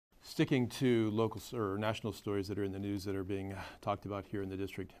Sticking to local or national stories that are in the news that are being talked about here in the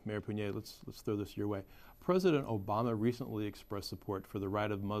district, Mayor Pougnet, let's throw this your way. President Obama recently expressed support for the right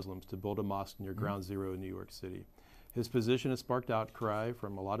of Muslims to build a mosque near Ground Zero in New York City. His position has sparked outcry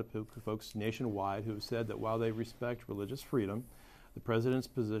from a lot of folks nationwide who have said that while they respect religious freedom, the president's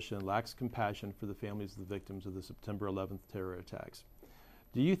position lacks compassion for the families of the victims of the September 11th terror attacks.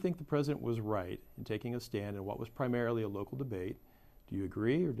 Do you think the president was right in taking a stand in what was primarily a local debate? Do you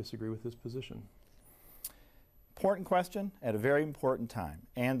agree or disagree with his position? Important question at a very important time.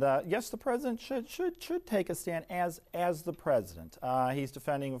 And yes, the president should take a stand as the president. He's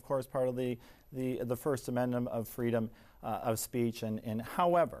defending, of course, part of the First Amendment of freedom of speech. And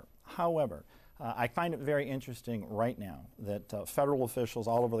however, I find it very interesting right now that federal officials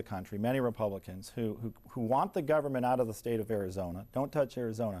all over the country, many Republicans who want the government out of the state of Arizona, don't touch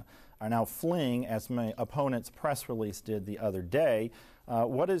Arizona, are now fleeing, as my opponent's press release did the other day.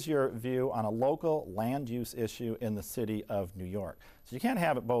 What is your view on a local land use issue in the city of New York? So you can't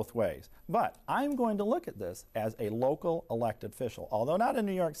have it both ways. But I'm going to look at this as a local elected official, although not in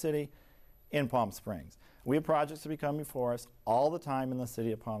New York City, in Palm Springs. We have projects to be coming before us all the time in the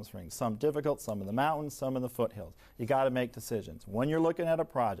city of Palm Springs. Some difficult, some in the mountains, some in the foothills. You got to make decisions. When you're looking at a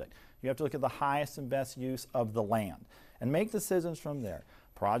project, you have to look at the highest and best use of the land and make decisions from there.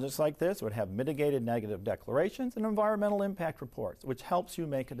 Projects like this would have mitigated negative declarations and environmental impact reports, which helps you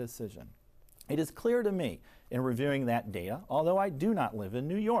make a decision. It is clear to me in reviewing that data, although I do not live in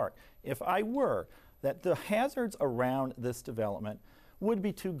New York, if I were, that the hazards around this development would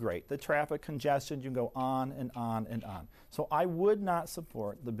be too great. The traffic congestion, you can go on and on and on. So I would not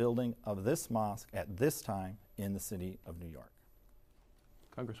support the building of this mosque at this time in the city of New York.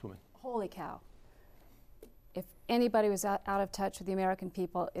 Congresswoman. Holy cow. If anybody was out of touch with the American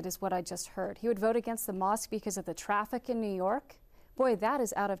people, it is what I just heard. He would vote against the mosque because of the traffic in New York? Boy, that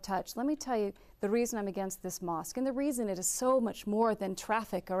is out of touch. Let me tell you the reason I'm against this mosque, and the reason it is so much more than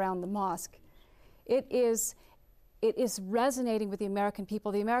traffic around the mosque. It is resonating with the American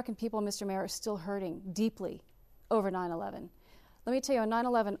people. The American people, Mr. Mayor, are still hurting deeply over 9/11. Let me tell you, on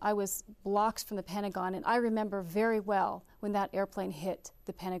 9/11, I was blocks from the Pentagon, and I remember very well when that airplane hit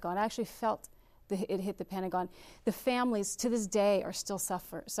the Pentagon. I actually felt it hit the Pentagon. The families to this day are still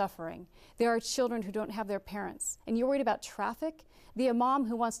suffering. There are children who don't have their parents. And you're worried about traffic? The imam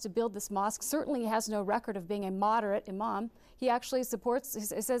who wants to build this mosque certainly has no record of being a moderate imam. He actually says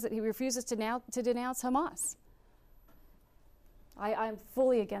that he refuses to denounce Hamas. I'm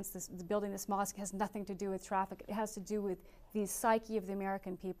fully against this. Building this mosque has nothing to do with traffic. It has to do with the psyche of the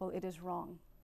American people. It is wrong.